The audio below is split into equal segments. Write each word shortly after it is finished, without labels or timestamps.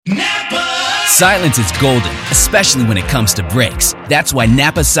Silence is golden, especially when it comes to brakes. That's why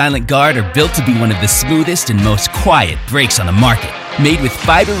Napa Silent Guard are built to be one of the smoothest and most quiet brakes on the market. Made with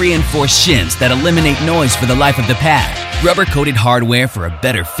fiber-reinforced shims that eliminate noise for the life of the pad, rubber-coated hardware for a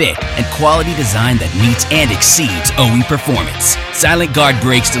better fit, and quality design that meets and exceeds OE performance. Silent Guard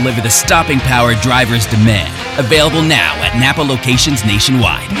brakes deliver the stopping power drivers demand. Available now at Napa locations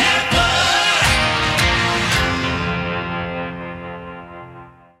nationwide.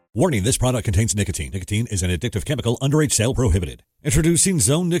 Warning, this product contains nicotine. Nicotine is an addictive chemical. Underage sale prohibited. Introducing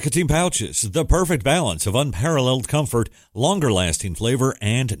Zone Nicotine Pouches, the perfect balance of unparalleled comfort, longer-lasting flavor,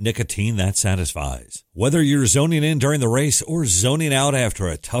 and nicotine that satisfies. Whether you're zoning in during the race or zoning out after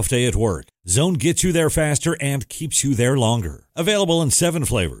a tough day at work, Zone gets you there faster and keeps you there longer. Available in 7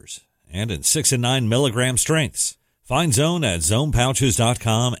 flavors and in 6 and 9 milligram strengths. Find Zone at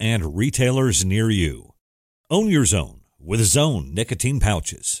zonepouches.com and retailers near you. Own your Zone with Zone Nicotine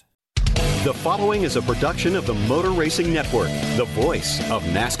Pouches. The following is a production of the Motor Racing Network, the voice of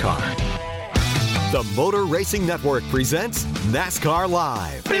NASCAR. The Motor Racing Network presents NASCAR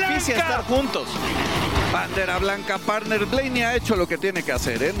Live. Beneficia estar juntos. Bandera blanca, partner. Blaney ha hecho lo que tiene que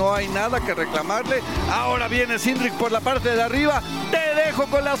hacer, ¿eh? No hay nada que reclamarle. Ahora viene Hendrick por la parte de arriba. Te dejo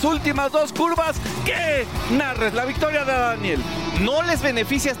con las últimas 2 curvas. Que narres la victoria de Daniel. No les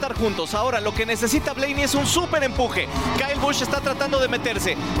beneficia estar juntos. Ahora lo que necesita Blaney es un súper empuje. Kyle Busch está tratando de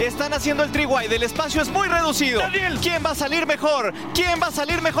meterse. Están haciendo el three-wide. El espacio es muy reducido. Daniel. ¿Quién va a salir mejor? ¿Quién va a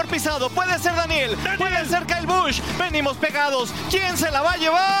salir mejor pisado? Puede ser Daniel. Puede ser Kyle Busch. Venimos pegados. ¿Quién se la va a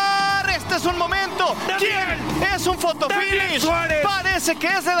llevar? Este es un momento. Daniel. ¿Quién? Es un fotofinish. Parece que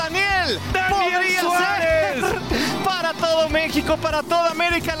es de Daniel. Podría Suarez. ser para todo México, para toda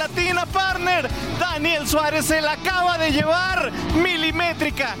América Latina, partner. Daniel Suarez se la acaba de llevar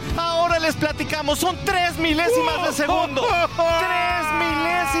milimétrica. Ahora les platicamos, son 3 milésimas de segundo. 3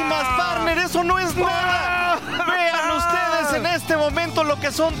 milésimas, partner, eso no es nada. Vean ustedes en este momento lo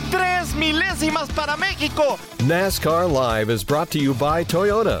que son 3 milésimas para México. NASCAR Live is brought to you by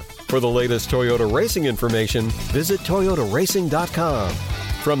Toyota. For the latest Toyota racing information, visit toyotaracing.com.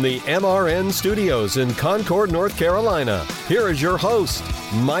 From the MRN Studios in Concord, North Carolina, here is your host,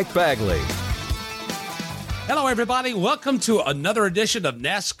 Mike Bagley. Hello, everybody. Welcome to another edition of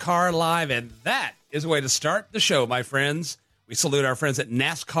NASCAR Live, and that is a way to start the show, my friends. We salute our friends at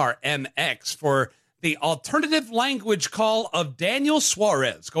NASCAR MX for the alternative language call of Daniel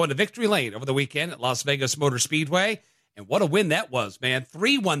Suarez going to victory lane over the weekend at Las Vegas Motor Speedway. And what a win that was, man.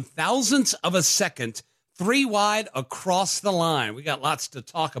 3 1,000ths of a second, 3 wide across the line. We got lots to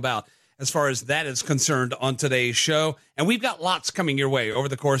talk about as far as that is concerned on today's show. And we've got lots coming your way over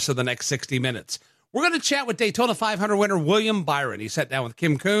the course of the next 60 minutes. We're going to chat with Daytona 500 winner William Byron. He sat down with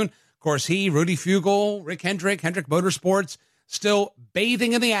Kim Kuhn. Of course, he, Rudy Fugle, Rick Hendrick Motorsports, still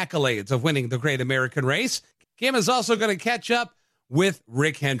bathing in the accolades of winning the Great American Race. Kim is also going to catch up with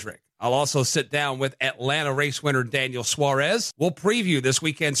Rick Hendrick. I'll also sit down with Atlanta race winner Daniel Suarez. We'll preview this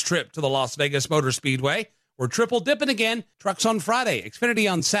weekend's trip to the Las Vegas Motor Speedway. We're triple dipping again. Trucks on Friday,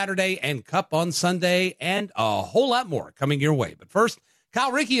 Xfinity on Saturday, and Cup on Sunday, and a whole lot more coming your way. But first,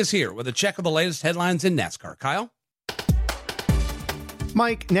 Kyle Rickey is here with a check of the latest headlines in NASCAR. Kyle?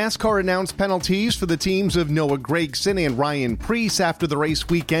 Mike, NASCAR announced penalties for the teams of Noah Gragson and Ryan Preece after the race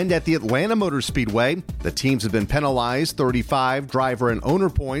weekend at the Atlanta Motor Speedway. The teams have been penalized 35 driver and owner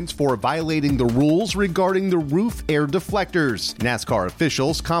points for violating the rules regarding the roof air deflectors. NASCAR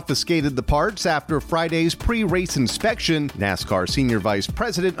officials confiscated the parts after Friday's pre-race inspection. NASCAR Senior Vice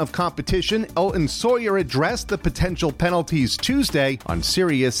President of Competition Elton Sawyer addressed the potential penalties Tuesday on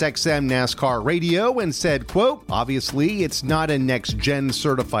Sirius XM NASCAR radio and said, quote, "Obviously, it's not a next-gen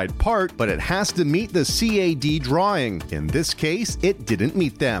certified part, but it has to meet the CAD drawing. In this case, it didn't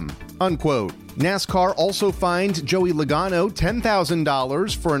meet them," unquote. NASCAR also fined Joey Logano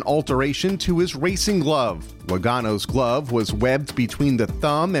 $10,000 for an alteration to his racing glove. Logano's glove was webbed between the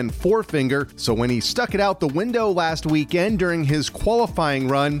thumb and forefinger, so when he stuck it out the window last weekend during his qualifying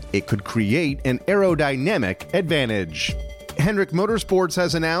run, it could create an aerodynamic advantage. Hendrick Motorsports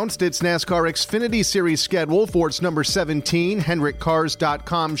has announced its NASCAR Xfinity Series schedule for its number 17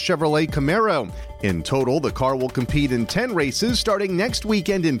 HendrickCars.com Chevrolet Camaro. In total, the car will compete in 10 races starting next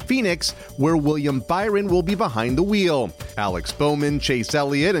weekend in Phoenix, where William Byron will be behind the wheel. Alex Bowman, Chase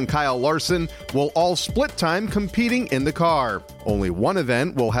Elliott, and Kyle Larson will all split time competing in the car. Only one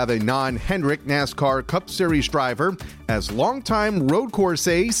event will have a non-Hendrick NASCAR Cup Series driver, as longtime road course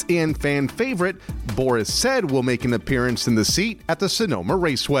ace and fan favorite Boris Said will make an appearance in the seat at the Sonoma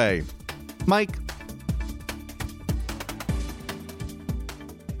Raceway. Mike.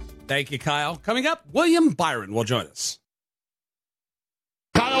 Thank you, Kyle. Coming up, William Byron will join us.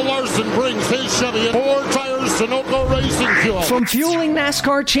 Kyle Larson brings his Chevy in. 4 tires, Sunoco Racing Fuel. From fueling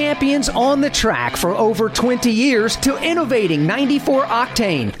NASCAR champions on the track for over 20 years to innovating 94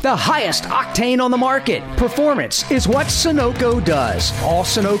 octane, the highest octane on the market, performance is what Sunoco does. All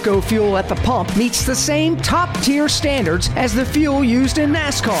Sunoco fuel at the pump meets the same top-tier standards as the fuel used in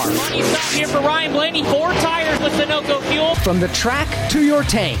NASCAR. Money stop here for Ryan Blaney. 4 tires with Sunoco fuel. From the track to your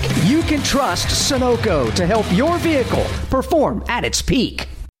tank, you can trust Sunoco to help your vehicle perform at its peak.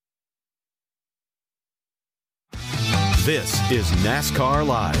 This is NASCAR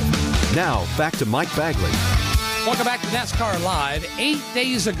Live. Now, back to Mike Bagley. Welcome back to NASCAR Live. 8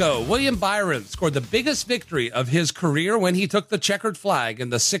 days ago, William Byron scored the biggest victory of his career when he took the checkered flag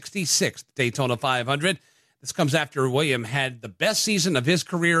in the 66th Daytona 500. This comes after William had the best season of his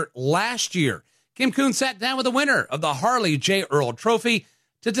career last year. Kim Kuhn sat down with the winner of the Harley J. Earl Trophy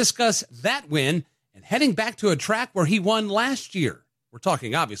to discuss that win and heading back to a track where he won last year. We're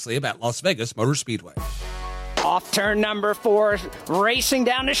talking, obviously, about Las Vegas Motor Speedway. Off turn number 4, racing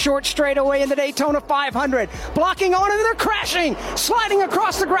down the short straightaway in the Daytona 500. Blocking on, and they're crashing, sliding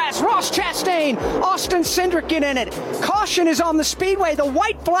across the grass. Ross Chastain, Austin Cindric get in it. Caution is on the speedway. The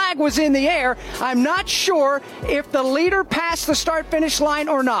white flag was in the air. I'm not sure if the leader passed the start-finish line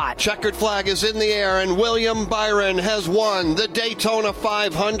or not. Checkered flag is in the air, and William Byron has won the Daytona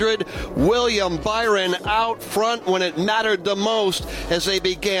 500. William Byron out front when it mattered the most as they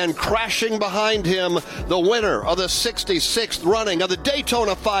began crashing behind him. The winner of the 66th running of the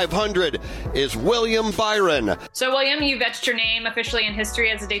Daytona 500 is William Byron. So, William, you've etched your name officially in history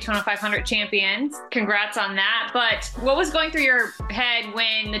as a Daytona 500 champion. Congrats on that. But what was going through your head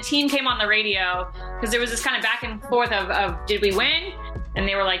when the team came on the radio? Because there was this kind of back and forth of did we win? And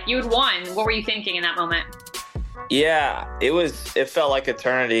they were like, you had won. What were you thinking in that moment? Yeah, it felt like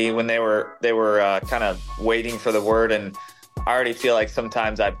eternity when they were kind of waiting for the word, and I already feel like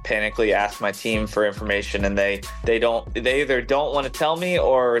sometimes I panically ask my team for information and they either don't want to tell me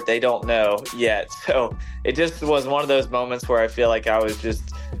or they don't know yet. So it just was one of those moments where I feel like I was just,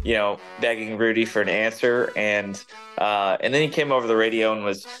 begging Rudy for an answer. And then he came over the radio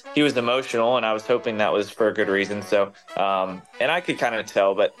and he was emotional, and I was hoping that was for a good reason. So, and I could kind of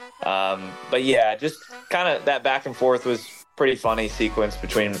tell, but yeah, just kind of that back and forth was pretty funny sequence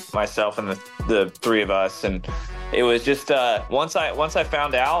between myself and the three of us. And it was just once I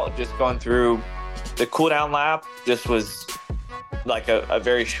found out, just going through the cool down lap, just was like a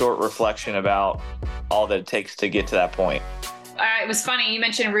very short reflection about all that it takes to get to that point. It was funny. You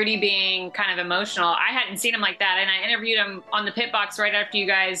mentioned Rudy being kind of emotional. I hadn't seen him like that. And I interviewed him on the pit box right after you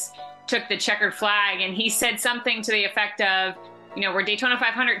guys took the checkered flag. And he said something to the effect of, we're Daytona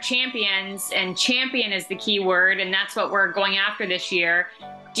 500 champions, and champion is the key word. And that's what we're going after this year.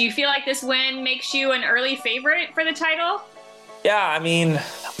 Do you feel like this win makes you an early favorite for the title? Yeah, I mean,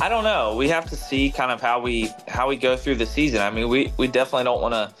 I don't know. We have to see kind of how we go through the season. I mean, we definitely don't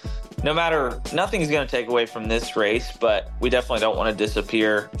want to, nothing's going to take away from this race, but we definitely don't want to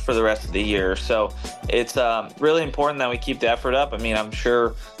disappear for the rest of the year. So it's really important that we keep the effort up. I mean, I'm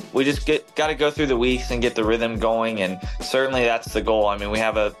sure we just got to go through the weeks and get the rhythm going, and certainly that's the goal. I mean, we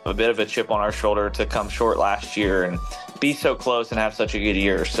have a bit of a chip on our shoulder to come short last year and be so close and have such a good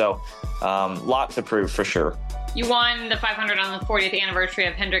year. So lot to prove for sure. You won the 500 on the 40th anniversary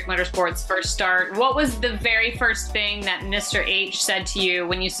of Hendrick Motorsports' first start. What was the very first thing that Mr. H said to you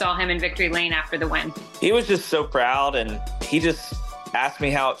when you saw him in victory lane after the win? He was just so proud, and he just asked me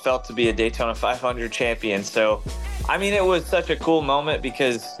how it felt to be a Daytona 500 champion. So, I mean, it was such a cool moment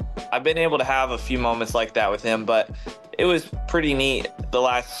because I've been able to have a few moments like that with him, but it was pretty neat. The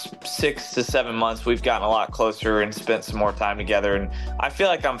last 6 to 7 months, we've gotten a lot closer and spent some more time together. And I feel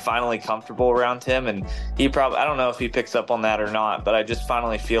like I'm finally comfortable around him. And he probably, I don't know if he picks up on that or not, but I just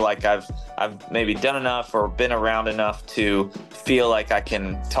finally feel like I've maybe done enough or been around enough to feel like I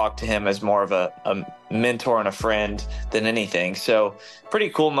can talk to him as more of a mentor and a friend than anything. So pretty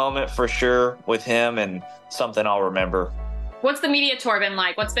cool moment for sure with him, and something I'll remember. What's the media tour been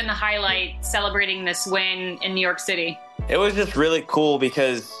like? What's been the highlight celebrating this win in New York City? It was just really cool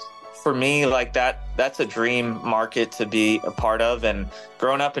because for me, like that's a dream market to be a part of. And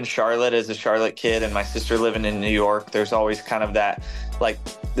growing up in Charlotte as a Charlotte kid and my sister living in New York, there's always kind of that like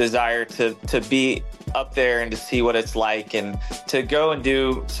desire to be up there and to see what it's like, and to go and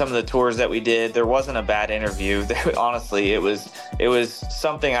do some of the tours that we did. There wasn't a bad interview. Honestly, it was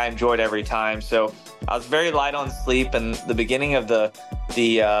something I enjoyed every time. So I was very light on sleep, and the beginning of the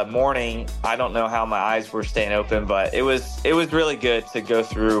morning, I don't know how my eyes were staying open, but it was really good to go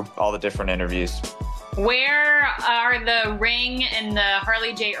through all the different interviews. Where are the ring and the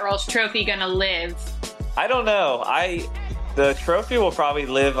Harley J. Earl's trophy going to live? I don't know. the trophy will probably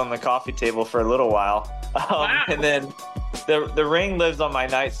live on the coffee table for a little while. Wow. And then the ring lives on my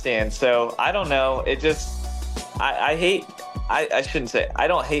nightstand. So I don't know. It just, I shouldn't say, I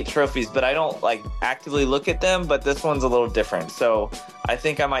don't hate trophies, but I don't like actively look at them. But this one's a little different. So I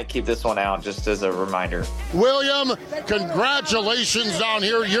think I might keep this one out just as a reminder. William, congratulations down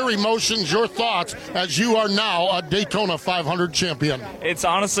here. Your emotions, your thoughts as you are now a Daytona 500 champion. It's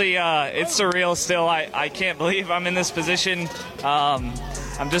honestly, it's surreal still. I can't believe I'm in this position.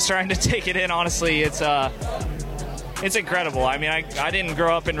 I'm just trying to take it in, honestly. It's incredible. I mean, I didn't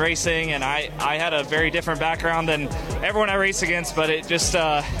grow up in racing, and I had a very different background than everyone I race against, but it just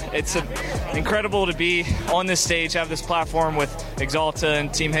it's incredible to be on this stage, have this platform with Exalta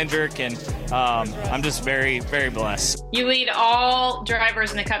and Team Hendrick, and I'm just very, very blessed. You lead all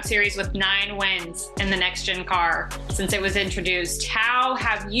drivers in the Cup Series with 9 wins in the next-gen car since it was introduced. How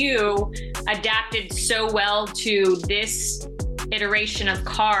have you adapted so well to this iteration of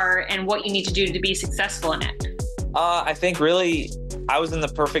car and what you need to do to be successful in it? I think really I was in the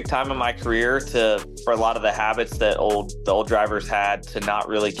perfect time of my career for a lot of the habits that the old drivers had to not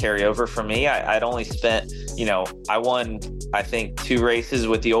really carry over for me. I'd only spent, I won, I think 2 races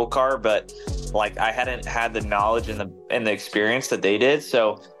with the old car, but like I hadn't had the knowledge and the experience that they did.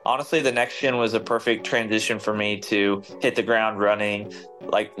 So honestly, the next gen was a perfect transition for me to hit the ground running.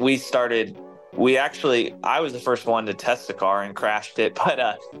 Like I was the first one to test the car and crashed it.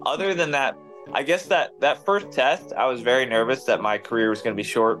 But other than that, I guess that first test, I was very nervous that my career was going to be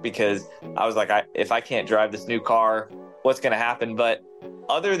short because I was like, if I can't drive this new car, what's going to happen? But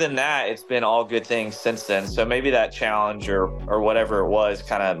other than that, it's been all good things since then. So maybe that challenge or whatever it was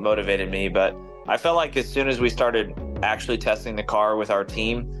kind of motivated me. But I felt like as soon as we started actually testing the car with our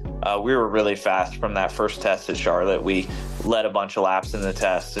team, we were really fast from that first test at Charlotte. We led a bunch of laps in the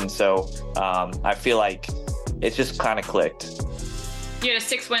test. And so I feel like it just kind of clicked. You had a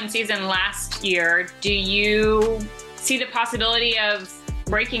 6-win season last year. Do you see the possibility of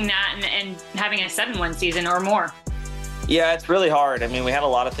breaking that and having a 7-win season or more? Yeah, it's really hard. I mean, we had a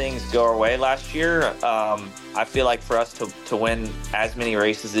lot of things go our way last year. I feel like for us to win as many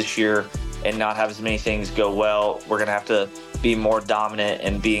races this year and not have as many things go well, we're going to have to be more dominant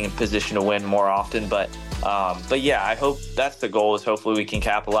and be in position to win more often. But yeah, I hope that's the goal, is hopefully we can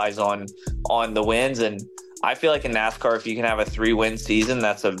capitalize on the wins. And I feel like in NASCAR, if you can have a 3-win season,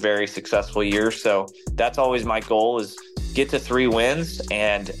 that's a very successful year. So that's always my goal, is get to 3 wins,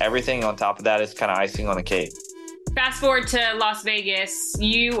 and everything on top of that is kind of icing on the cake. Fast forward to Las Vegas.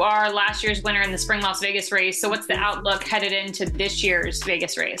 You are last year's winner in the spring Las Vegas race. So what's the outlook headed into this year's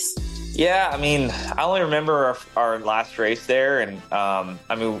Vegas race? Yeah, I mean, I only remember our last race there. And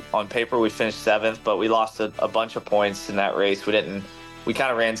I mean, on paper, we finished 7th, but we lost a bunch of points in that race. We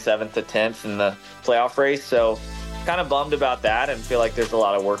kind of ran 7th to 10th in the playoff race. So kind of bummed about that and feel like there's a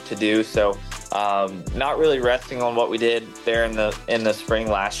lot of work to do. So not really resting on what we did there in the spring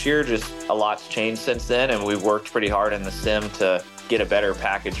last year. Just a lot's changed since then, and we've worked pretty hard in the sim to get a better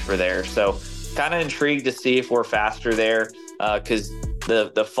package for there. So kind of intrigued to see if we're faster there, because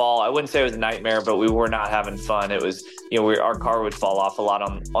the fall, I wouldn't say it was a nightmare, but we were not having fun. It was, our car would fall off a lot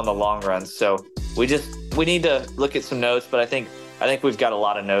on the long runs. So we need to look at some notes, but I think we've got a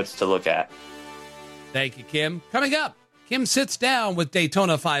lot of notes to look at. Thank you, Kim. Coming up, Kim sits down with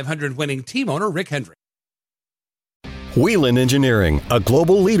Daytona 500 winning team owner Rick Hendrick. Whelen Engineering, a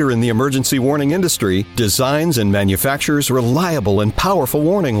global leader in the emergency warning industry, designs and manufactures reliable and powerful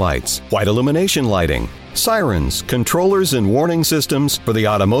warning lights, white illumination lighting, sirens, controllers, and warning systems for the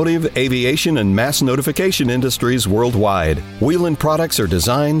automotive, aviation, and mass notification industries worldwide. Whelen products are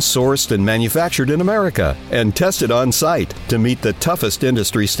designed, sourced, and manufactured in America and tested on site to meet the toughest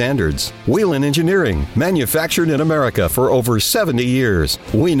industry standards. Whelen Engineering, manufactured in America for over 70 years.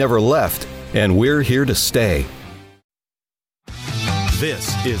 We never left, and we're here to stay. This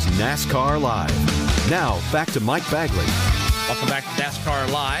is NASCAR Live. Now, back to Mike Bagley. Welcome back to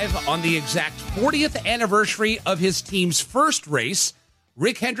NASCAR Live. On the exact 40th anniversary of his team's first race,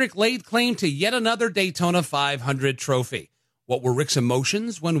 Rick Hendrick laid claim to yet another Daytona 500 trophy. What were Rick's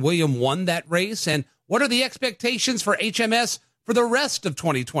emotions when William won that race, and what are the expectations for HMS for the rest of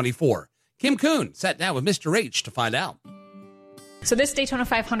 2024? Kim Kuhn sat down with Mr. H to find out. So this Daytona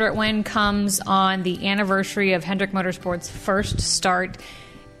 500 win comes on the anniversary of Hendrick Motorsports' first start.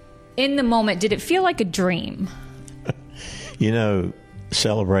 In the moment, did it feel like a dream?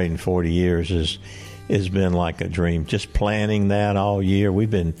 Celebrating 40 years has been like a dream. Just planning that all year. We've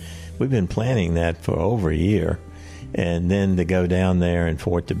been planning that for over a year. And then to go down there and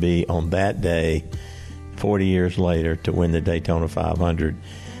for it to be on that day, 40 years later, to win the Daytona 500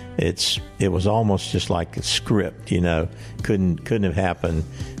 it was almost just like a script, couldn't have happened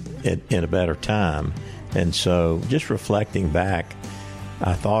in a better time. And so just reflecting back,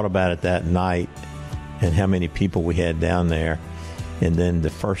 I thought about it that night and how many people we had down there. And then the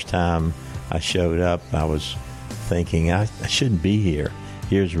first time I showed up, I was thinking, I shouldn't be here.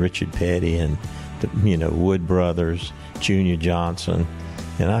 Here's Richard Petty and, Wood Brothers, Junior Johnson.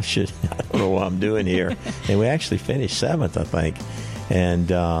 And I don't know what I'm doing here. And we actually finished 7th, I think. And,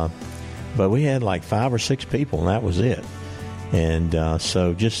 but we had like 5 or 6 people, and that was it. And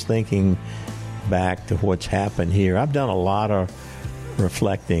so just thinking back to what's happened here, I've done a lot of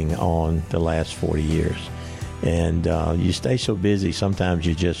reflecting on the last 40 years. And you stay so busy, sometimes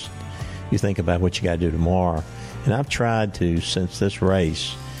you think about what you got to do tomorrow. And I've tried to, since this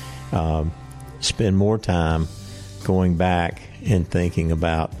race, spend more time going back and thinking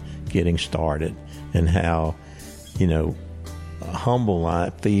about getting started and how, humble I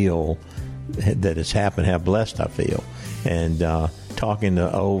feel that it's happened, how blessed I feel. And talking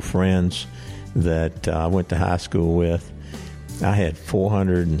to old friends that I went to high school with, I had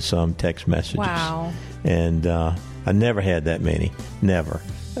 400 and some text messages. Wow. And I never had that many. Never.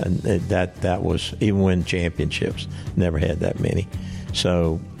 And that was, even when championships, never had that many.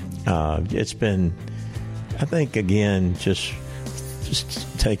 So it's been, I think, again, just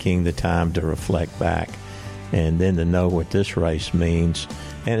taking the time to reflect back and then to know what this race means.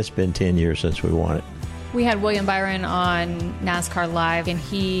 And it's been 10 years since we won it. We had William Byron on NASCAR Live, and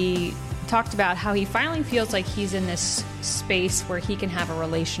he talked about how he finally feels like he's in this space where he can have a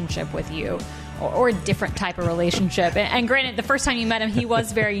relationship with you, or a different type of relationship. And granted, the first time you met him, he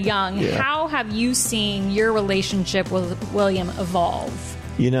was very young. Yeah. How have you seen your relationship with William evolve?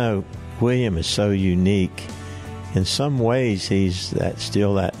 William is so unique. In some ways, he's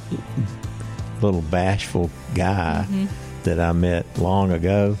still that little bashful guy that I met long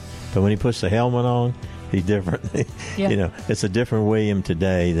ago. But when he puts the helmet on, he's different. Yeah. It's a different William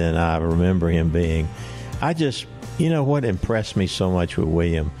today than I remember him being. What impressed me so much with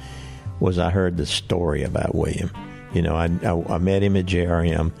William was I heard the story about William. I met him at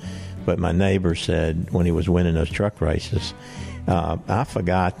JRM, but my neighbor said when he was winning those truck races, I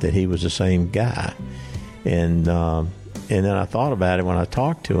forgot that he was the same guy. And then I thought about it when I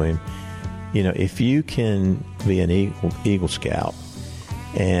talked to him. If you can be an Eagle Scout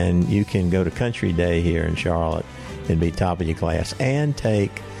and you can go to Country Day here in Charlotte and be top of your class and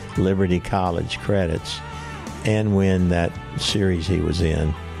take Liberty College credits and win that series he was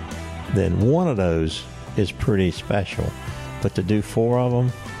in, then one of those is pretty special. But to do 4 of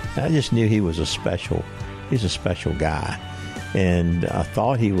them, I just knew he's a special guy. And I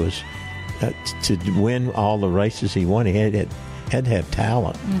thought he was, to win all the races he won, he had to have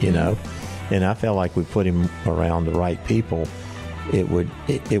talent, And I felt like we put him around the right people, it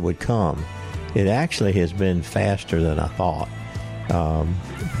would come. It actually has been faster than I thought,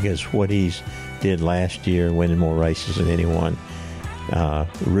 because what he's did last year, winning more races than anyone.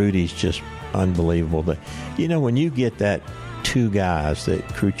 Rudy's just unbelievable. But when you get that 2 guys, the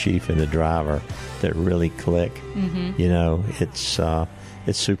crew chief and the driver, that really click, it's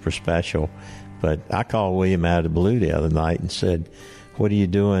super special. But I called William out of the blue the other night and said, "What are you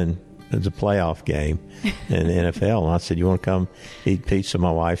doing? It's a playoff game in the NFL." And I said, "You want to come eat pizza?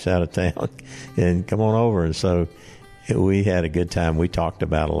 My wife's out of town, and come on over." And so we had a good time. We talked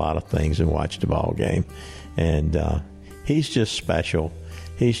about a lot of things and watched the ball game. And he's just special.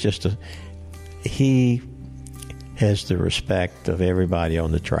 He has the respect of everybody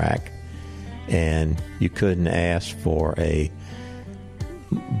on the track, and you couldn't ask for a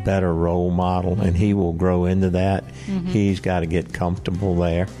better role model, and he will grow into that. He's got to get comfortable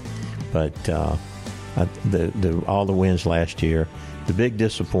there. But all the wins last year, the big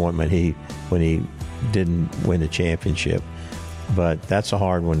disappointment when he didn't win the championship, but that's a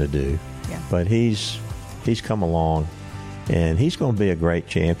hard one to do. Yeah. But he's come along, and he's going to be a great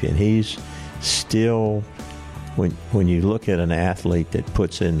champion. He's still, when you look at an athlete that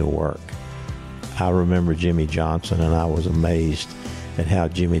puts in the work, I remember Jimmy Johnson, and I was amazed at how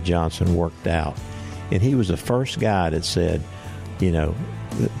Jimmy Johnson worked out. And he was the first guy that said,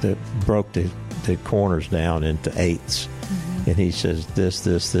 that broke the corners down into eighths. And he says this,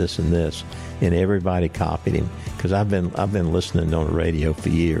 and this, and everybody copied him, because I've been listening on the radio for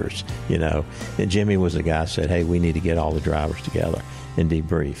years, And Jimmy was the guy who said, "Hey, we need to get all the drivers together and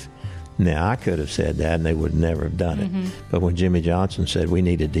debrief." Now, I could have said that, and they would never have done it. But when Jimmy Johnson said we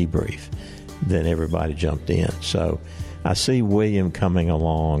need a debrief, then everybody jumped in. So I see William coming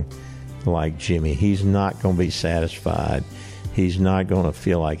along like Jimmy. He's not going to be satisfied. He's not going to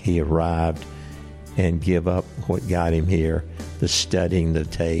feel like he arrived and give up what got him here. the studying the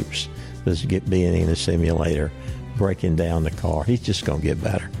tapes, being in the simulator, breaking down the car. He's just going to get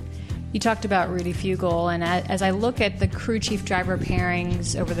better. You talked about Rudy Fugle, and as I look at the crew chief driver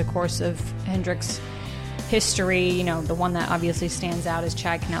pairings over the course of Hendrick's history, the one that obviously stands out is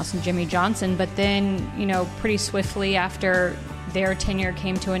Chad Knaus and Jimmy Johnson. But then, pretty swiftly after their tenure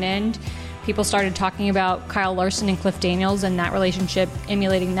came to an end, people started talking about Kyle Larson and Cliff Daniels and that relationship,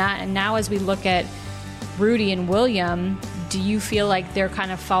 emulating that. And now as we look at Rudy and William, do you feel like they're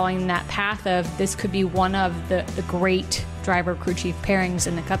kind of following that path of this could be one of the great driver crew chief pairings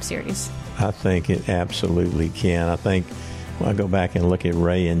in the Cup Series? I think it absolutely can. I think when I go back and look at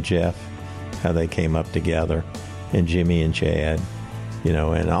Ray and Jeff, how they came up together, and Jimmy and Chad,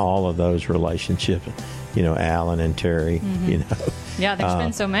 and all of those relationships, Alan and Terry, Mm-hmm. Yeah, there's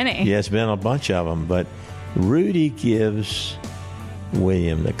been so many. Yeah, it's been a bunch of them. But Rudy gives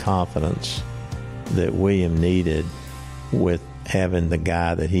William the confidence that William needed with having the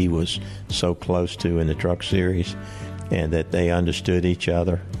guy that he was so close to in the Truck Series, and that they understood each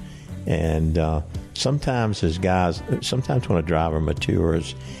other. And sometimes when a driver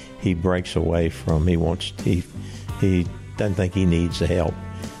matures, he breaks away from, he doesn't think he needs the help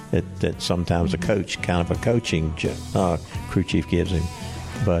that sometimes a coach, kind of a coaching crew chief gives him.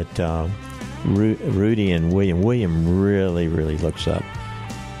 But Rudy and William really, really looks up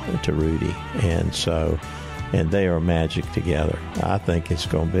to Rudy. And they are magic together. I think it's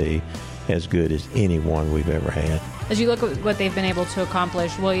going to be as good as anyone we've ever had. As you look at what they've been able to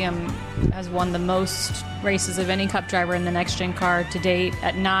accomplish, William has won the most races of any Cup driver in the next-gen car to date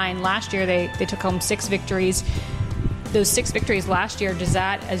at 9. Last year, they took home 6 victories. Those 6 victories last year, does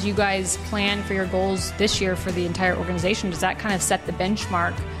that, as you guys plan for your goals this year for the entire organization, does that kind of set the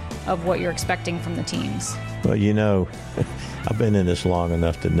benchmark of what you're expecting from the teams? Well, I've been in this long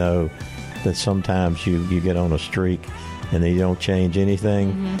enough to know that sometimes you get on a streak and you don't change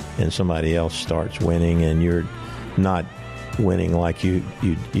anything, mm-hmm. and somebody else starts winning and you're not winning like you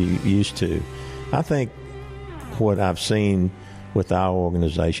used to. I think what I've seen with our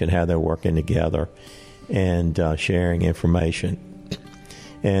organization, how they're working together and sharing information,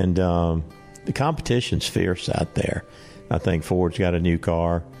 and the competition's fierce out there. I think Ford's got a new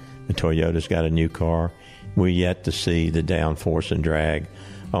car, and Toyota's got a new car. We're yet to see the downforce and drag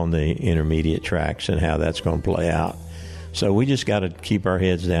on the intermediate tracks and how that's going to play out. So we just got to keep our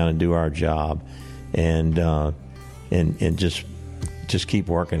heads down and do our job, and just keep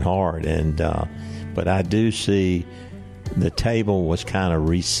working hard. But I do see the table was kind of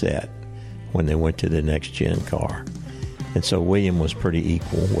reset when they went to the next gen car, and so William was pretty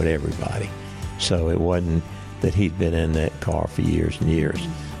equal with everybody. So it wasn't that he'd been in that car for years and years.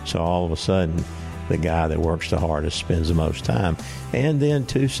 So all of a sudden, the guy that works the hardest spends the most time. And then,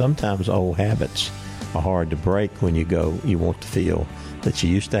 too, sometimes old habits are hard to break when you want the feel that you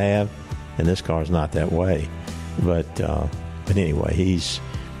used to have, and this car's not that way. But anyway, he's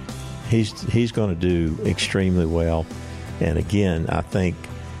going to do extremely well. And again, I think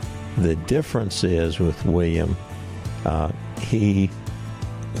the difference is with William, he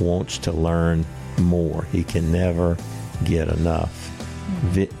wants to learn more. He can never get enough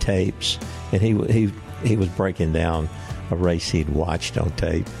tapes. And he was breaking down a race he'd watched on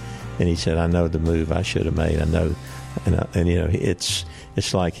tape, and he said, "I know the move I should have made. I know," and it's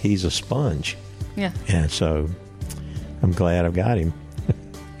like he's a sponge. Yeah. And so I'm glad I've got him.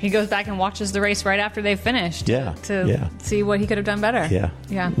 He goes back and watches the race right after they've finished. Yeah. To see what he could have done better. Yeah.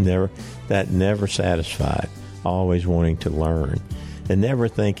 Yeah. Never satisfied. Always wanting to learn, and never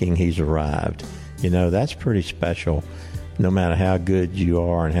thinking he's arrived. That's pretty special. No matter how good you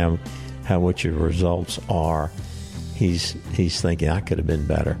are and how what your results are, he's thinking, I could have been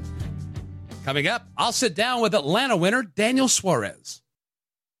better. Coming up, I'll sit down with Atlanta winner Daniel Suarez.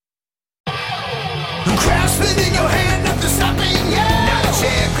 Craftsman in your hand, nothing stopping, yeah. Not a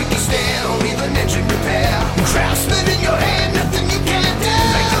chair, quick stand, or even engine repair. Craftsman in your hand, nothing you can't do.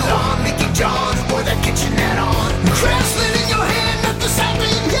 Like the lawn, Mickey John, or that kitchenette on. Craftsman in your hand, nothing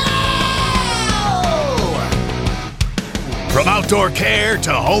stopping, yeah. From outdoor care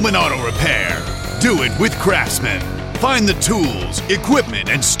to home and auto repair, do it with Craftsman. Find the tools, equipment,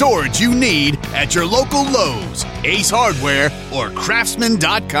 and storage you need at your local Lowe's, Ace Hardware, or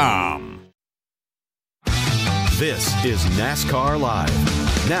Craftsman.com. This is NASCAR Live.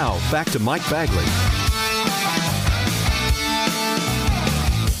 Now, back to Mike Bagley.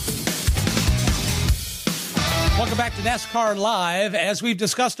 Welcome back to NASCAR Live. As we've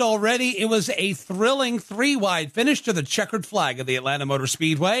discussed already, it was a thrilling 3-wide finish to the checkered flag of the Atlanta Motor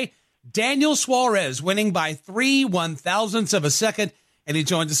Speedway. Daniel Suarez winning by 3 1/1000ths of a second and he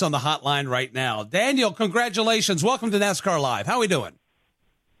joins us on the hotline right now. Daniel, congratulations. Welcome to NASCAR Live. How are we doing?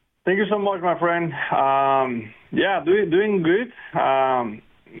 Thank you so much, my friend. Doing good.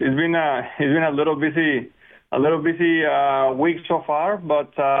 It's been a little busy week so far,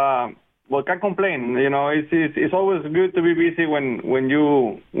 but can't complain. You know, it's always good to be busy when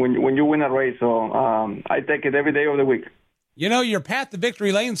you win a race. So I take it every day of the week. You know, your path to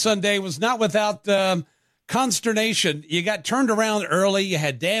victory lane Sunday was not without consternation. You got turned around early. You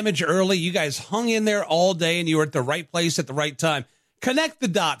had damage early. You guys hung in there all day, and you were at the right place at the right time. Connect the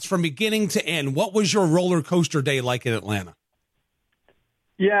dots from beginning to end. What was your roller coaster day like in Atlanta?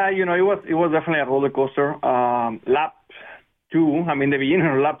 Yeah, you know, it was definitely a roller coaster. Lap 2, the beginning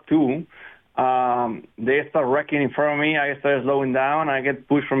of lap 2, they start wrecking in front of me. I started slowing down. I get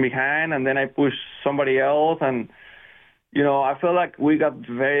pushed from behind, and then I push somebody else. And, you know, I feel like we got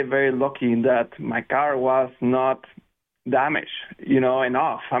very, very lucky that my car was not damaged, you know,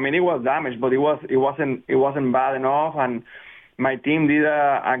 enough. I mean, it was damaged, but it wasn't bad enough. And my team did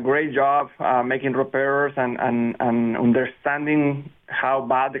a great job making repairs and understanding how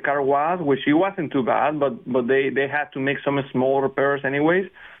bad the car was, which it wasn't too bad, but they had to make some small repairs anyways.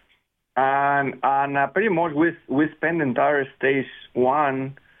 And pretty much we spent the entire stage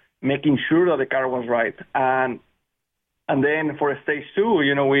 1 making sure that the car was right. And then for stage 2,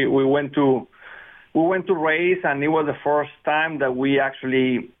 you know, we went to race, and it was the first time that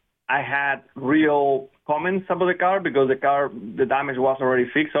I had real comments about the car, because the damage was already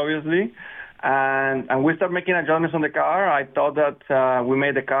fixed, obviously. And we started making adjustments on the car. I thought that we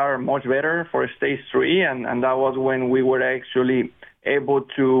made the car much better for stage 3, and that was when we were actually able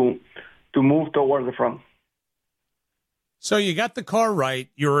to move towards the front. So you got the car right.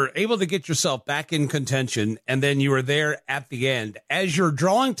 You were able to get yourself back in contention, and then you were there at the end. As you're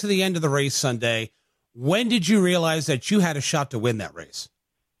drawing to the end of the race Sunday, when did you realize that you had a shot to win that race?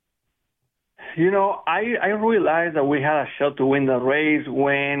 You know, I realized that we had a shot to win the race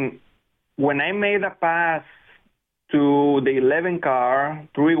when I made a pass to the 11 car,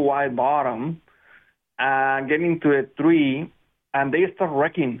 3 wide bottom, getting to a 3, and they start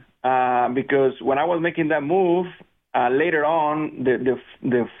wrecking because when I was making that move, later on,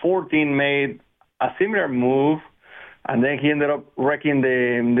 the 14 made a similar move, and then he ended up wrecking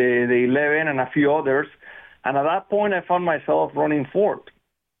the 11 and a few others. And at that point, I found myself running fourth.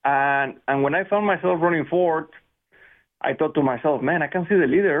 And when I found myself running fourth, I thought to myself, man, I can see the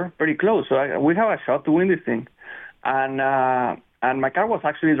leader pretty close. So we have a shot to win this thing. And my car was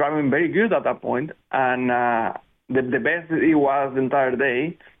actually driving very good at that point. And the best it was the entire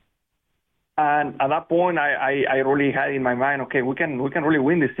day. And at that point, I really had in my mind, okay, we can really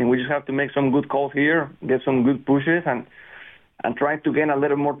win this thing. We just have to make some good calls here, get some good pushes, and try to gain a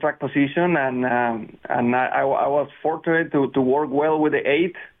little more track position. And I was fortunate to work well with the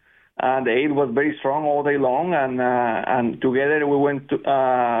 8. The 8 was very strong all day long, and together we went to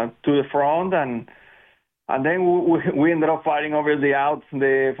the front, and then we ended up fighting over the outs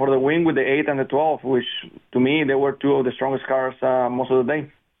for the win with the 8 and the 12, which to me they were 2 of the strongest cars most of the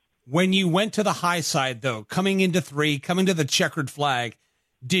day. When you went to the high side, though, coming into 3, coming to the checkered flag,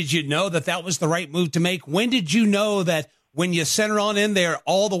 did you know that was the right move to make? When did you know that when you center on in there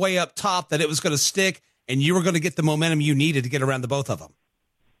all the way up top that it was going to stick and you were going to get the momentum you needed to get around the both of them?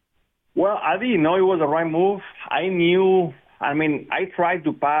 Well, I didn't know it was the right move. I tried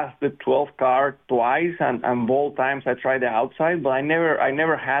to pass the 12 car twice, and both times I tried the outside, but I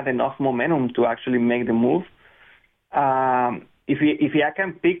never had enough momentum to actually make the move. If I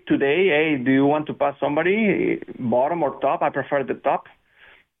can pick today, hey, do you want to pass somebody, bottom or top? I prefer the top.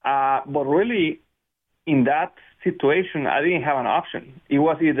 But really, in that situation, I didn't have an option. It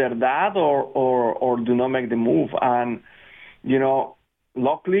was either that or do not make the move. And, you know,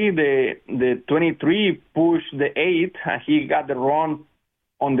 luckily the 23 pushed the 8, and he got the run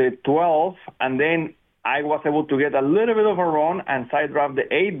on the 12, and then I was able to get a little bit of a run and side drive the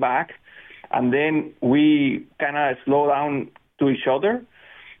 8 back, and then we kind of slow down to each other.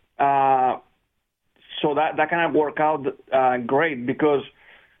 So that kind of worked out great, because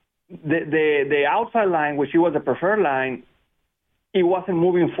the outside line, which was the preferred line, it wasn't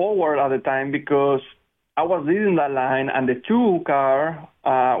moving forward at the time because I was leading that line, and the 2 car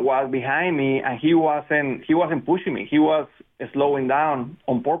was behind me, and he wasn't pushing me. He was slowing down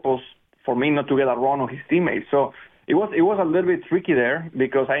on purpose for me not to get a run on his teammates. So it was a little bit tricky there,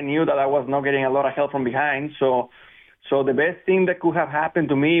 because I knew that I was not getting a lot of help from behind. So the best thing that could have happened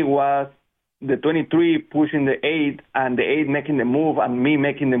to me was the 23 pushing the 8 and the 8 making the move and me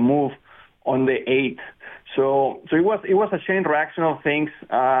making the move on the 8. So it was a chain reaction of things,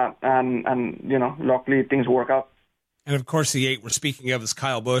 and you know, luckily things work out. And, of course, the 8 we're speaking of is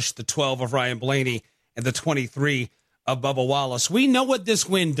Kyle Busch, the 12 of Ryan Blaney, and the 23 of Bubba Wallace. We know what this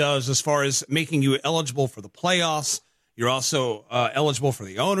win does as far as making you eligible for the playoffs. You're also eligible for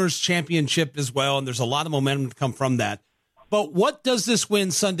the Owners' Championship as well, and there's a lot of momentum to come from that. But what does this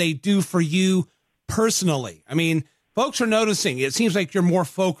win Sunday do for you personally? I mean, folks are noticing it seems like you're more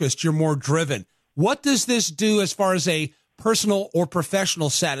focused, you're more driven. What does this do as far as a personal or professional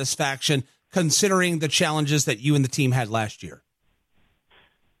satisfaction, considering the challenges that you and the team had last year?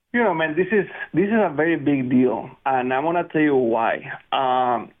 You know, man, this is a very big deal, and I want to tell you why.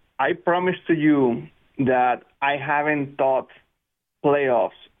 I promise to you that I haven't thought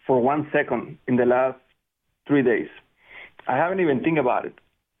playoffs for 1 second in the last 3 days. I haven't even think about it.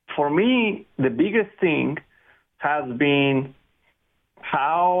 For me, the biggest thing has been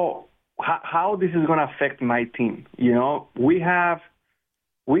how this is going to affect my team. You know, we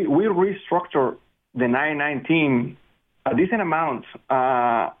restructured the 99 team a decent amount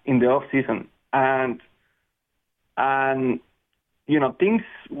in the off season, and you know, things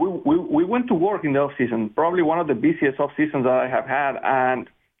we went to work in the off season, probably one of the busiest off seasons that I have had, and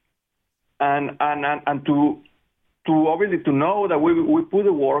to obviously to know that we put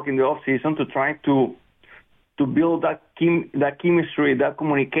the work in the off season to try to build that chemistry, that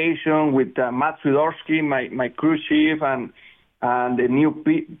communication with Matt Swiderski, my crew chief, and the new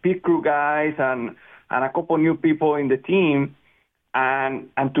pit crew guys, and a couple new people in the team, and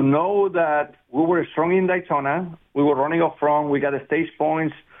to know that we were strong in Daytona, we were running up front, we got the stage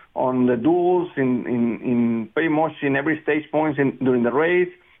points on the duels in pretty much in every stage points during the race,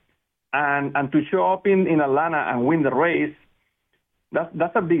 and to show up in Atlanta and win the race.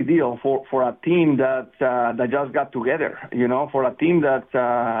 That's a big deal for a team that just got together, you know, for a team that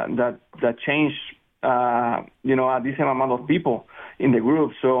changed, you know, a decent amount of people in the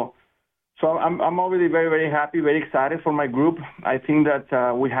group. So I'm already very, very happy, very excited for my group. I think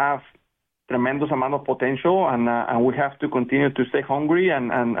that we have tremendous amount of potential, and we have to continue to stay hungry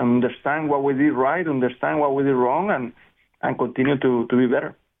and understand what we did right, understand what we did wrong, and continue to be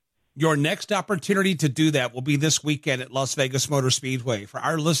better. Your next opportunity to do that will be this weekend at Las Vegas Motor Speedway. For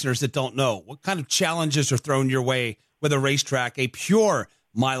our listeners that don't know, what kind of challenges are thrown your way with a racetrack, a pure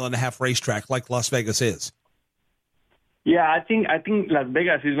 1.5 mile racetrack like Las Vegas is? Yeah, I think Las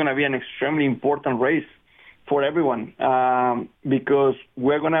Vegas is going to be an extremely important race for everyone because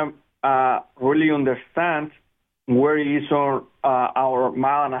we're going to really understand where is our 1.5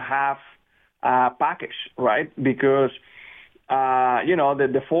 mile package, right? Because you know,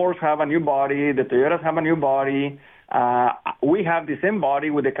 the Fords have a new body, the Toyotas have a new body. We have the same body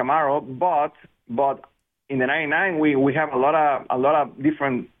with the Camaro, but in the 99 we have a lot of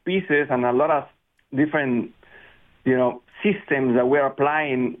different pieces and a lot of different, you know, systems that we're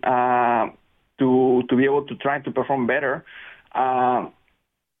applying to be able to try to perform better.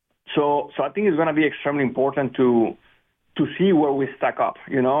 So I think it's going to be extremely important to see where we stack up,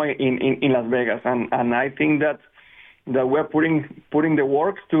 you know, in Las Vegas, and I think that we're putting the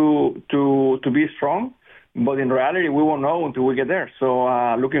work to be strong, but in reality we won't know until we get there. So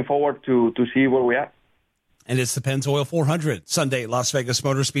looking forward to see where we're at. And it's the Pennzoil 400 Sunday, Las Vegas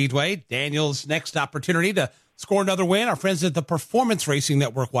Motor Speedway. Daniel's next opportunity to score another win. Our friends at the Performance Racing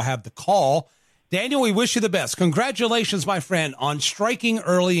Network will have the call. Daniel, we wish you the best. Congratulations, my friend, on striking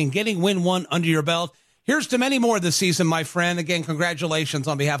early and getting win 1 under your belt. Here's to many more this season, my friend. Again, congratulations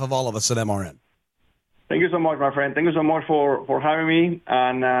on behalf of all of us at MRN. Thank you so much, my friend. Thank you so much for having me,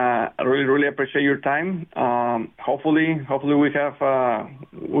 and I really, really appreciate your time. Hopefully we have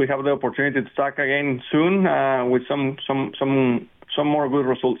the opportunity to talk again soon with some more good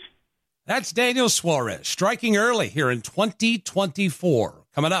results. That's Daniel Suarez striking early here in 2024.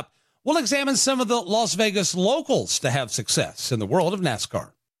 Coming up, we'll examine some of the Las Vegas locals to have success in the world of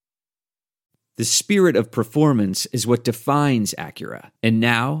NASCAR. The spirit of performance is what defines Acura, and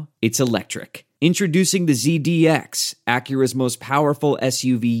now it's electric. Introducing the ZDX, Acura's most powerful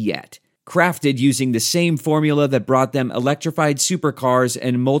SUV yet. Crafted using the same formula that brought them electrified supercars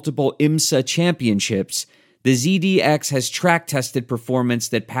and multiple IMSA championships, the ZDX has track-tested performance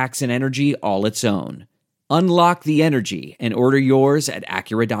that packs an energy all its own. Unlock the energy and order yours at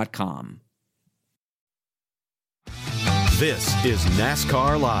Acura.com. This is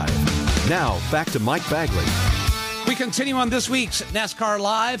NASCAR Live. Now, back to Mike Bagley. We continue on this week's NASCAR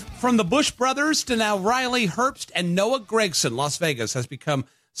Live. From the Busch brothers to now Riley Herbst and Noah Gragson, Las Vegas has become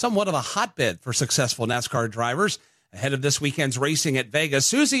somewhat of a hotbed for successful NASCAR drivers. Ahead of this weekend's racing at Vegas,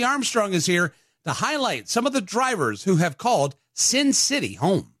 Susie Armstrong is here to highlight some of the drivers who have called Sin City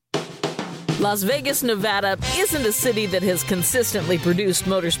home. Las Vegas, Nevada isn't a city that has consistently produced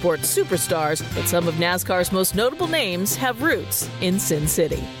motorsports superstars, but some of NASCAR's most notable names have roots in Sin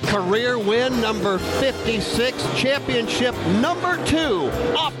City. Career win number 56, championship number 2,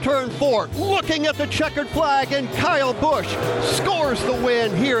 off turn 4, looking at the checkered flag, and Kyle Busch scores the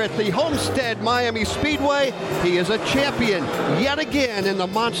win here at the Homestead Miami Speedway. He is a champion yet again in the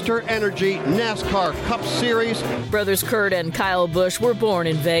Monster Energy NASCAR Cup Series. Brothers Kurt and Kyle Busch were born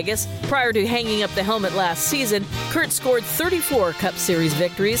in Vegas. Prior to hanging up the helmet last season, Kurt scored 34 Cup Series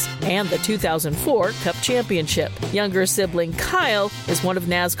victories and the 2004 Cup Championship. Younger sibling Kyle is one of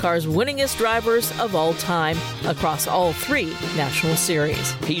NASCAR's winningest drivers of all time across all 3 National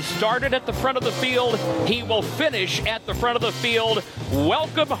Series. He started at the front of the field. He will finish at the front of the field.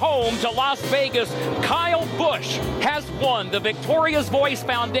 Welcome home to Las Vegas. Kyle Busch has won the Victoria's Voice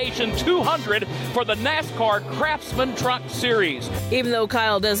Foundation 200 for the NASCAR Craftsman Truck Series. Even though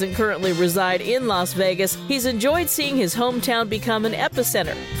Kyle doesn't currently reside in Las Vegas, he's enjoyed seeing his hometown become an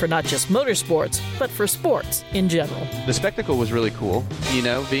epicenter for not just motorsports, but for sports in general. The spectacle was really cool. You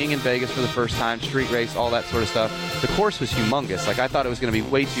know, being in Vegas for the first time, street race, all that sort of stuff. The course was humongous. Like, I thought it was going to be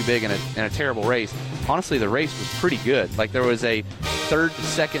way too big in a terrible race. Honestly, the race was pretty good. Like, there was a third to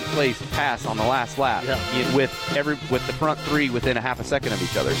second place pass on the last lap with the front 3 within a half a second of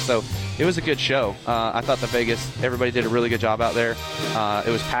each other. So it was a good show. I thought everybody did a really good job out there.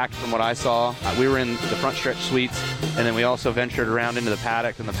 It was packed from what I saw. We were in the front stretch suites, and then we also ventured around into the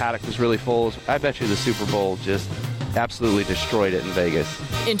paddock, and the paddock was really full. I bet you the Super Bowl just absolutely destroyed it in Vegas.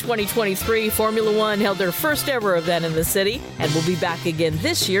 In 2023, Formula One held their first ever event in the city and will be back again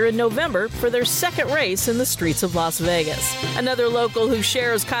this year in November for their second race in the streets of Las Vegas. Another local who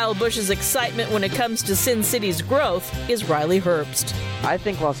shares Kyle Busch's excitement when it comes to Sin City's growth is Riley Herbst. I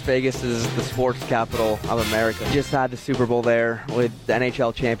think Las Vegas is the sports capital of America. Just had the Super Bowl there with the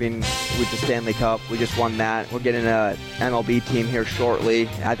NHL champion with the Stanley Cup. We just won that. We're getting an MLB team here shortly.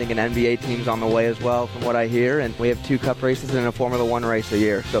 I think an NBA team's on the way as well from what I hear. And we have 2 Cup races and a Formula One race a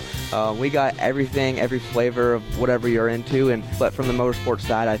year. So we got everything, every flavor of whatever you're into. But from the motorsports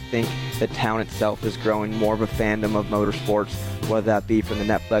side, I think the town itself is growing more of a fandom of motorsports, whether that be from the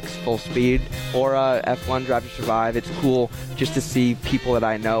Netflix Full Speed or F1 Drive to Survive. It's cool just to see people that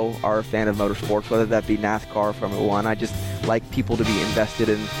I know are a fan of motorsports, whether that be NASCAR or Formula One. I just like people to be invested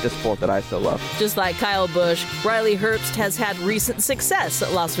in the sport that I so love. Just like Kyle Busch, Riley Herbst has had recent success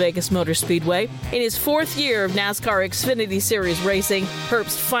at Las Vegas Motor Speedway. In his 4th year of NASCAR Xfinity Series racing,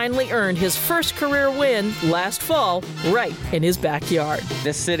 Herbst finally earned his first career win last fall, right in his backyard.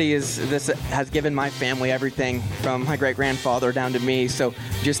 This city has given my family everything from my great-grandfather down to me, so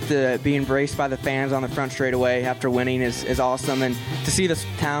just to be embraced by the fans on the front straightaway after winning is awesome, and to see this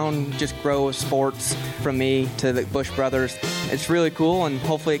town just grow with sports from me to the Busch brothers, it's really cool, and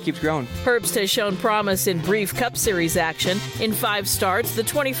hopefully it keeps growing. Herbst has shown promise in brief Cup Series action. In 5 starts, the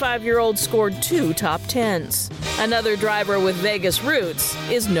 25-year-old scored 2 top 10s. Another driver with Vegas roots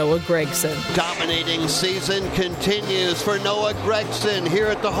is Noah Gragson. Dominating season continues for Noah Gragson here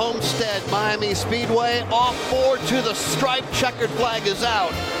at the Homestead Miami Speedway. Off board to the stripe, checkered flag is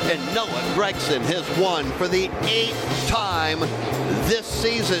out, and Noah Gragson has won for the 8th time this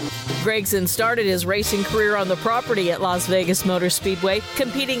season. Gragson started his racing career on the property at Las Vegas Motor Speedway,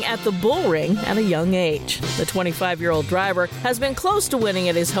 competing at the Bull Ring at a young age. The 25-year-old driver has been close to winning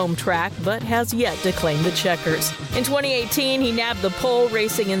at his home track, but has yet to claim the checkers. In 2018, he nabbed the pole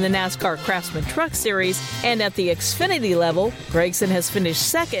racing in the NASCAR Craftsman Truck Series, and at the Xfinity level, Gragson has finished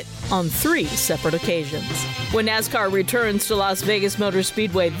second on 3 separate occasions. When NASCAR returns to Las Vegas Motor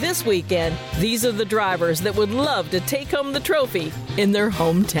Speedway this weekend, these are the drivers that would love to take home the trophy in their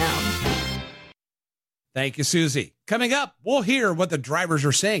hometown. Thank you, Susie. Coming up, we'll hear what the drivers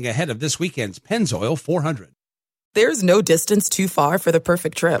are saying ahead of this weekend's Pennzoil 400. There's no distance too far for the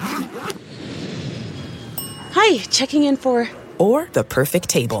perfect trip. Hi, checking in for... Or the perfect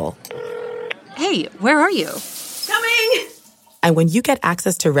table. Hey, where are you? Coming! And when you get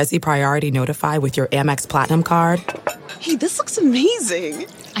access to Resi Priority Notify with your Amex Platinum card... Hey, this looks amazing.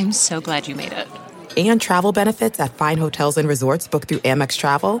 I'm so glad you made it. And travel benefits at fine hotels and resorts booked through Amex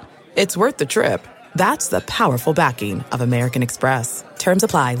Travel. It's worth the trip. That's the powerful backing of American Express. Terms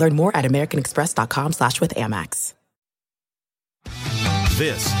apply. Learn more at americanexpress.com/withAmex.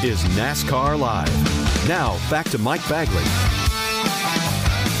 This is NASCAR Live. Now, back to Mike Bagley.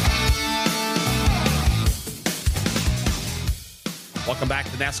 Welcome back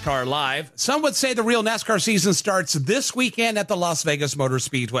to NASCAR Live. Some would say the real NASCAR season starts this weekend at the Las Vegas Motor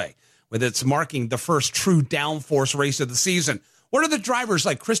Speedway, with its marking the first true downforce race of the season. What are the drivers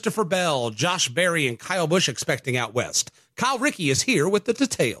like Christopher Bell, Josh Berry, and Kyle Busch expecting out west? Kyle Rickey is here with the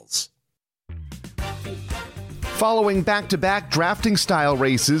details. Following back-to-back drafting-style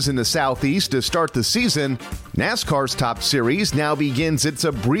races in the Southeast to start the season, NASCAR's Top Series now begins its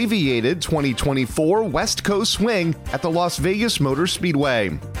abbreviated 2024 West Coast swing at the Las Vegas Motor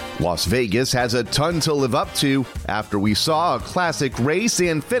Speedway. Las Vegas has a ton to live up to after we saw a classic race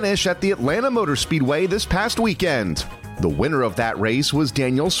and finish at the Atlanta Motor Speedway this past weekend. The winner of that race was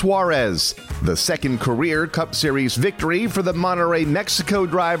Daniel Suarez. The second career Cup Series victory for the Monterrey, Mexico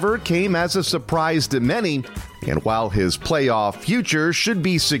driver came as a surprise to many, and while his playoff future should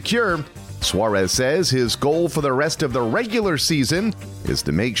be secure, Suarez says his goal for the rest of the regular season is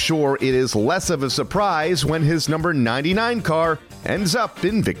to make sure it is less of a surprise when his number 99 car ends up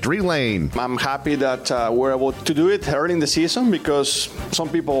in victory lane. I'm happy that we're able to do it early in the season, because some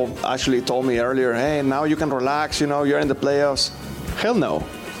people actually told me earlier, hey, now you can relax, you're in the playoffs. Hell no.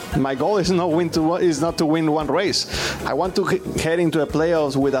 My goal is not to win one race. I want to head into the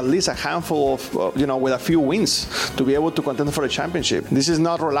playoffs with at least a handful of, with a few wins to be able to contend for a championship. This is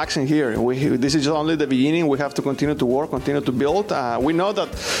not relaxing here. This is only the beginning. We have to continue to work, continue to build. We know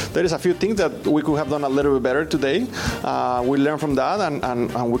that there is a few things that we could have done a little bit better today. We learn from that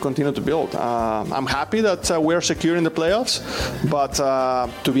and we continue to build. I'm happy that we're secure in the playoffs, but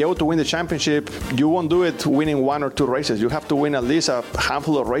to be able to win the championship, you won't do it winning one or two races. You have to win at least a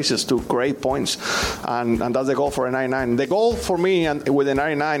handful of races to great points, and that's the goal for a 99. The goal for me and with the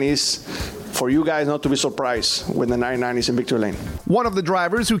 99 is for you guys not to be surprised when the 99 is in victory lane. One of the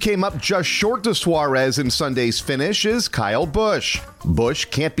drivers who came up just short to Suarez in Sunday's finish is Kyle Busch. Busch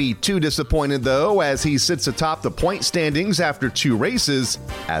can't be too disappointed, though, as he sits atop the point standings after 2 races.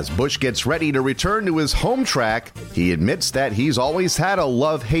 As Busch gets ready to return to his home track, he admits that he's always had a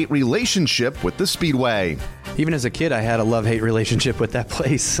love-hate relationship with the Speedway. Even as a kid, I had a love-hate relationship with that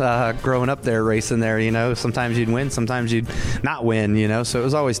place. Growing up there, racing there, sometimes you'd win, sometimes you'd not win, so it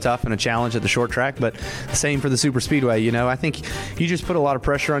was always tough and a challenge at the short track, but the same for the super speedway. I think you just put a lot of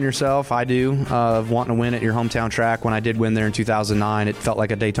pressure on yourself. I do, of wanting to win at your hometown track. When I did win there in 2009, it felt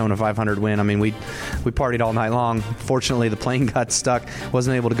like a Daytona 500 win. I mean, we partied all night long. Fortunately, the plane got stuck,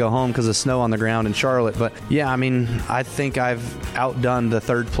 wasn't able to go home because of snow on the ground in Charlotte. But yeah, I mean, I think I've outdone the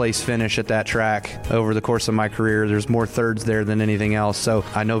third place finish at that track over the course of my career. There's more thirds there than anything else, so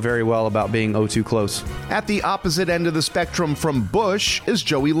I know very well about being 0-2 close. At the opposite end of the spectrum from Busch is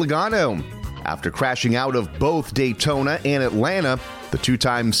Joey Logano. After crashing out of both Daytona and Atlanta, the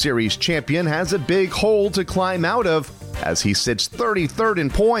 2-time series champion has a big hole to climb out of as he sits 33rd in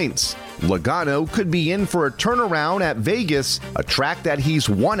points. Logano could be in for a turnaround at Vegas, a track that he's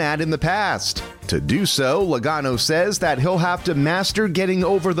won at in the past. To do so, Logano says that he'll have to master getting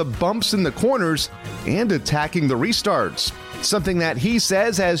over the bumps in the corners and attacking the restarts, something that he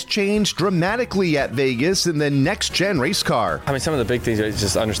says has changed dramatically at Vegas in the next-gen race car. I mean, some of the big things are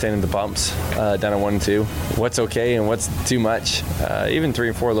just understanding the bumps down at 1 and 2, what's okay and what's too much. Even 3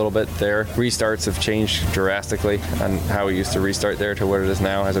 and 4 a little bit there. Restarts have changed drastically on how we used to restart there to what it is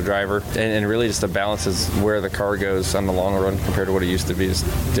now as a driver. And really just the balance is where the car goes on the long run compared to what it used to be is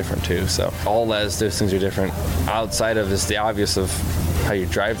different too. So all those things are different outside of just the obvious of how you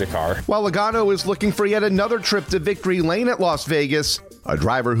drive the car. While Logano is looking for yet another trip to victory lane at Las Vegas, a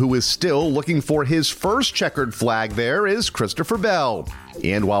driver who is still looking for his first checkered flag there is Christopher Bell.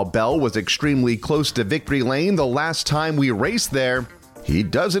 And while Bell was extremely close to victory lane the last time we raced there, he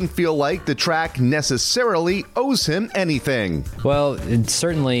doesn't feel like the track necessarily owes him anything. Well,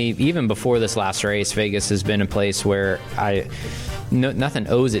 certainly, even before this last race, Vegas has been a place where nothing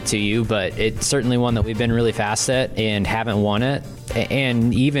owes it to you, but it's certainly one that we've been really fast at and haven't won it.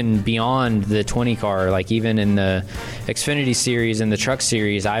 And even beyond the 20 car, like even in the Xfinity Series and the Truck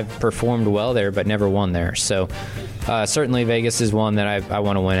Series, I've performed well there, but never won there. So certainly Vegas is one that I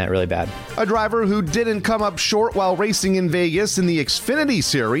want to win at really bad. A driver who didn't come up short while racing in Vegas in the Xfinity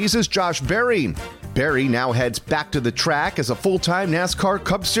Series is Josh Berry. Berry now heads back to the track as a full-time NASCAR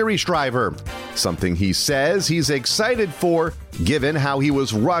Cup Series driver, something he says he's excited for given how he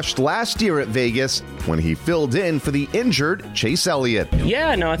was rushed last year at Vegas when he filled in for the injured Chase Elliott.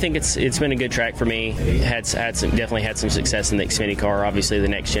 Yeah, no, I think it's been a good track for me. Definitely had some success in the Xfinity car. Obviously, the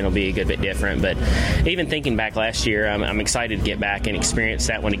next gen will be a good bit different, but even thinking back last year, I'm excited to get back and experience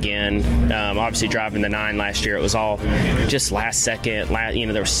that one again. Obviously, driving the 9 last year, it was all just last second.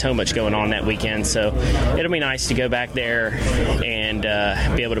 There was so much going on that weekend, so it'll be nice to go back there and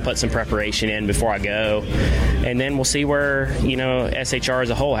be able to put some preparation in before I go, and then we'll see where SHR as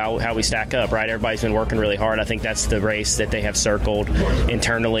a whole, how we stack up, right? Everybody's been working really hard. I think that's the race that they have circled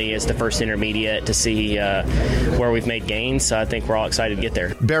internally as the first intermediate to see where we've made gains. So I think we're all excited to get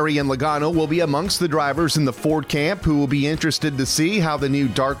there. Berry and Logano will be amongst the drivers in the Ford camp who will be interested to see how the new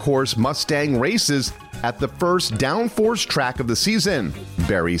Dark Horse Mustang races at the first downforce track of the season.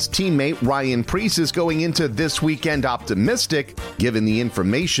 Berry's teammate Ryan Preece is going into this weekend optimistic, given the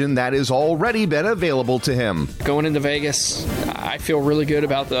information that has already been available to him. Going into Vegas, I feel really good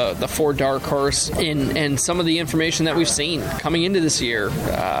about the Ford Dark Horse and some of the information that we've seen coming into this year.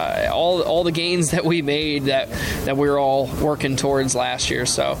 All the gains that we made that we were all working towards last year.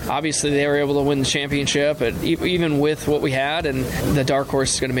 So obviously they were able to win the championship, but even with what we had, and the Dark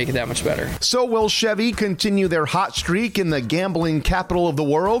Horse is going to make it that much better. So will Chevy continue their hot streak in the gambling capital of the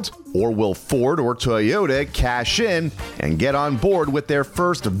world? Or will Ford or Toyota cash in and get on board with their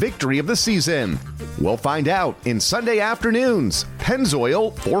first victory of the season? We'll find out in Sunday afternoons.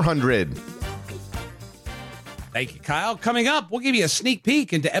 Pennzoil 400. Thank you, Kyle. Coming up, we'll give you a sneak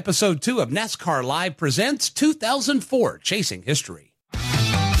peek into episode 2 of NASCAR Live Presents 2004 Chasing History.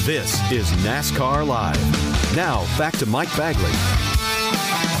 This is NASCAR Live. Now, back to Mike Bagley.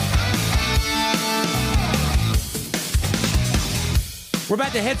 We're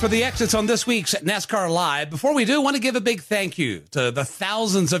about to head for the exits on this week's NASCAR Live. Before we do, I want to give a big thank you to the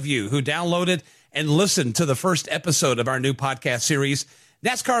thousands of you who downloaded and listened to the first episode of our new podcast series,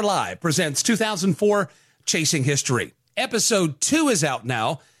 NASCAR Live Presents 2004 Chasing History. Episode 2 is out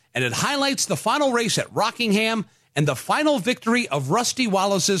now, and it highlights the final race at Rockingham and the final victory of Rusty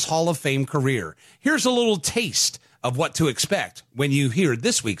Wallace's Hall of Fame career. Here's a little taste of what to expect when you hear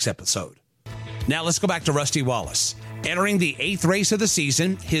this week's episode. Now let's go back to Rusty Wallace. Entering the 8th race of the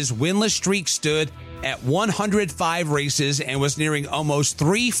season, his winless streak stood at 105 races and was nearing almost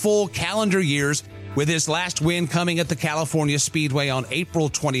 3 full calendar years, with his last win coming at the California Speedway on April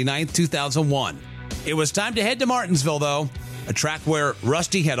 29, 2001. It was time to head to Martinsville, though, a track where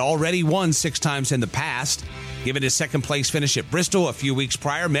Rusty had already won 6 times in the past. Given his second-place finish at Bristol a few weeks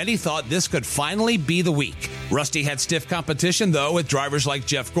prior, many thought this could finally be the week. Rusty had stiff competition, though, with drivers like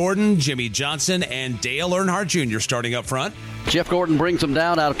Jeff Gordon, Jimmy Johnson, and Dale Earnhardt Jr. starting up front. Jeff Gordon brings him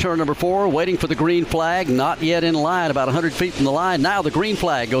down out of turn number 4, waiting for the green flag, not yet in line, about 100 feet from the line. Now the green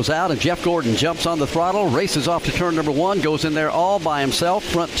flag goes out, and Jeff Gordon jumps on the throttle, races off to turn number 1, goes in there all by himself.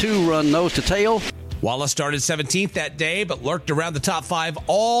 Front 2 run nose to tail. Wallace started 17th that day, but lurked around the top 5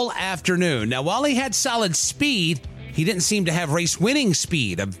 all afternoon. Now, while he had solid speed, he didn't seem to have race-winning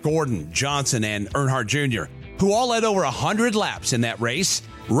speed of Gordon, Johnson, and Earnhardt Jr., who all led over 100 laps in that race.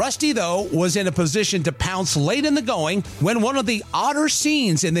 Rusty, though, was in a position to pounce late in the going when one of the odder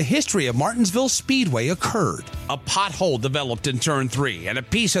scenes in the history of Martinsville Speedway occurred. A pothole developed in turn 3, and a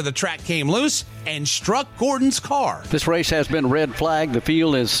piece of the track came loose and struck Gordon's car. This race has been red flagged. The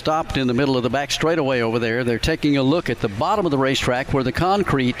field is stopped in the middle of the back straightaway over there. They're taking a look at the bottom of the racetrack where the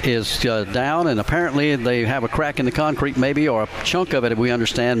concrete is down, and apparently they have a crack in the concrete maybe, or a chunk of it, we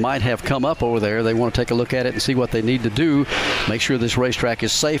understand, might have come up over there. They want to take a look at it and see what they need to do, make sure this racetrack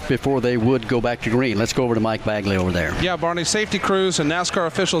is safe before they would go back to green. Let's go over to Mike Bagley over there. Yeah, Barney, safety crews and NASCAR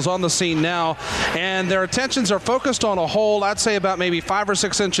officials on the scene now, and their attentions are focused on a hole, I'd say about maybe 5 or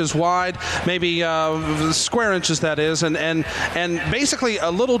 6 inches wide, maybe square inches, that is, and basically a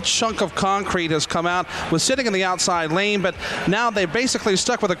little chunk of concrete has come out, was sitting in the outside lane, but now they're basically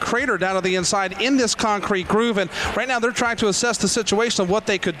stuck with a crater down to the inside in this concrete groove, and right now they're trying to assess the situation of what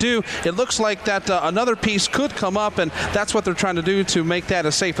they could do. It looks like that another piece could come up, and that's what they're trying to do to make that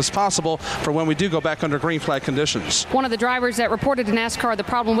as safe as possible for when we do go back under green flag conditions. One of the drivers that reported to NASCAR the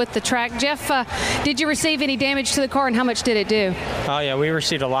problem with the track. Jeff, did you receive any damage to the car, and how much did it do? Oh, yeah, we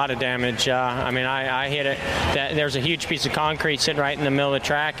received a lot of damage. I hit it. There's a huge piece of concrete sitting right in the middle of the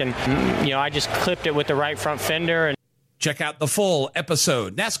track, and, I just clipped it with the right front fender. And check out the full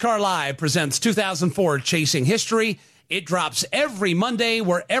episode. NASCAR Live presents 2004 Chasing History. It drops every Monday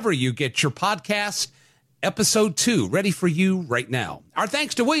wherever you get your podcasts. Episode 2, ready for you right now. Our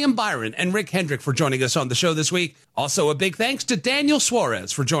thanks to William Byron and Rick Hendrick for joining us on the show this week. Also, a big thanks to Daniel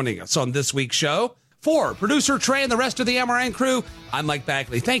Suarez for joining us on this week's show. For producer Trey and the rest of the MRN crew, I'm Mike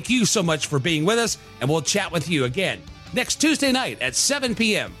Bagley. Thank you so much for being with us, and we'll chat with you again next Tuesday night at 7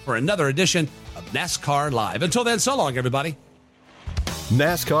 p.m. for another edition of NASCAR Live. Until then, so long, everybody.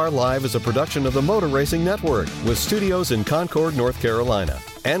 NASCAR Live is a production of the Motor Racing Network with studios in Concord, North Carolina,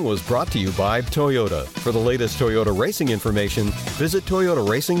 and was brought to you by Toyota. For the latest Toyota racing information, visit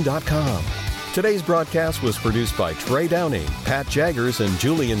toyotaracing.com. Today's broadcast was produced by Trey Downing, Pat Jaggers, and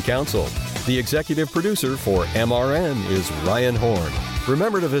Julian Council. The executive producer for MRN is Ryan Horn.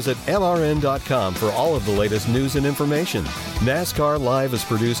 Remember to visit MRN.com for all of the latest news and information. NASCAR Live is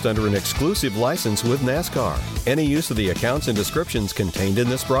produced under an exclusive license with NASCAR. Any use of the accounts and descriptions contained in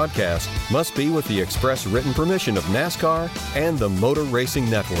this broadcast must be with the express written permission of NASCAR and the Motor Racing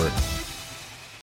Network.